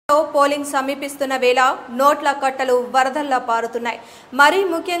Polling సమీపిస్తున్న వేళ నోట్ల కట్టలు వరదల్లా పారుతున్నాయి. మరీ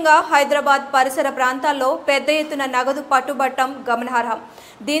ముఖ్యంగా హైదరాబాద్ పరిసర ప్రాంతాల్లో పెద్ద ఎత్తున నగదు పట్టుబట్టం గమనార్హం.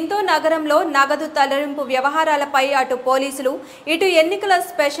 దీంతో నగరంలో నగదు తరలింపు వ్యవహారాలపై అటు పోలీసులు ఇటు ఎన్నికల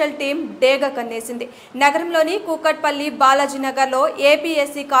స్పెషల్ టీం డేగ కన్నేసింది. నగరంలోని Kukatpally బాలాజీనగర్లో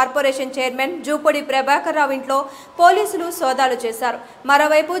APSC corporation chairman Jupudi Prabhakar Rao ఇంట్లో పోలీసులు సోదాలు చేశారు.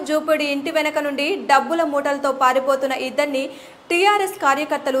 మరోవైపు జూపుడి ఇంటి వెనక నుండి డబ్బుల మూటలతో పారిపోతున్న ఇద్దరిని టీఆర్ఎస్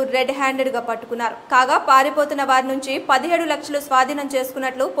కార్యకర్తలు రెడ్ హ్యాండెడ్గా పట్టుకున్నారు. కాగా పారిపోతున్న వారి నుంచి 17 లక్షలు స్వాధీనం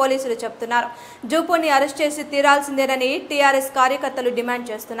చేసుకున్నట్లు పోలీసులు చెబుతున్నారు. జూపుడిని అరెస్ట్ చేసి తీరాల్సిందేనని టీఆర్ఎస్ కార్యకర్తలు డిమాండ్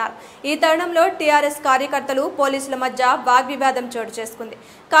చేస్తున్నారు. ఈ తరుణంలో టీఆర్ఎస్ కార్యకర్తలు పోలీసుల మధ్య వాగ్వివాదం చోటు చేసుకుంది.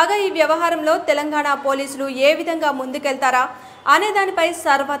 కాగా ఈ వ్యవహారంలో తెలంగాణ పోలీసులు ఏ విధంగా ముందుకెళ్తారా అనే దానిపై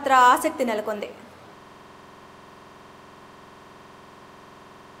సర్వత్రా ఆసక్తి నెలకొంది.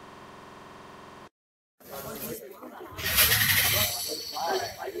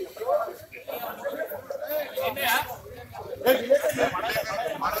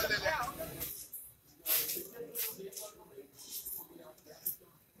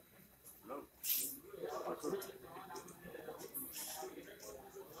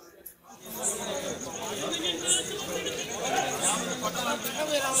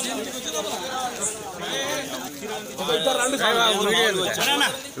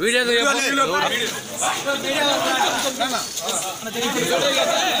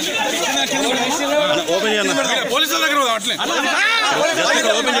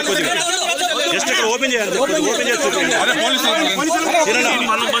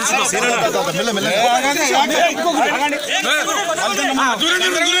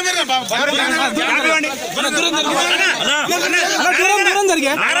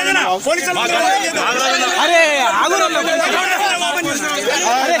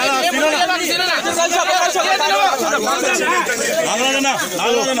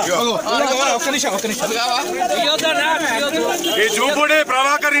 జూపుడి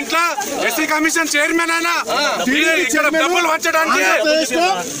ప్రభాకర్ ఇంట్లో ఎస్సీ కమిషన్ చైర్మన్ అయినా ఇక్కడ డబ్బులు వచ్చడానికి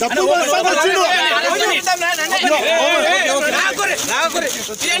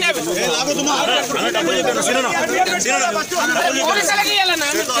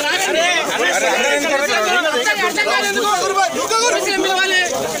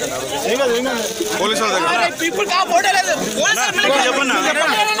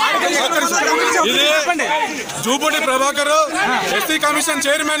Jupudi Prabhakar SC commission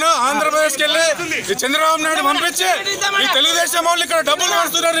chairman Andhra Pradesh కి వెళ్ళి చంద్రబాబు నాయుడు పంపించి ఈ తెలుగుదేశం వాళ్ళు ఇక్కడ డబ్బులు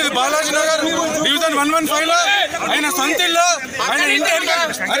పడుతున్నారు. ఇది బాలాజీ నగర్ డివిజన్ 115 లో ఆయన సొంత ఇల్లు ఆయన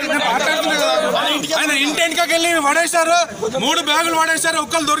ఇంటి వెనుకకి వెళ్ళి పడేశారు. 3 బ్యాగులు పడేశారు.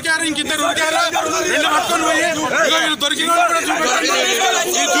 ఒక్కరు దొరికారు, ఇంకిద్దరు దొరికారు. 2 పట్టుకొని పోయి వీళ్ళు దొరికిన వాళ్ళు కూడా చూపెట్టారు.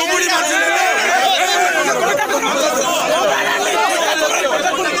 ఈ జూపుడి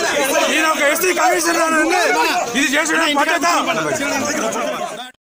ఈయన ఒక ఎస్సీ కమిషనర్ ఇది చేసిన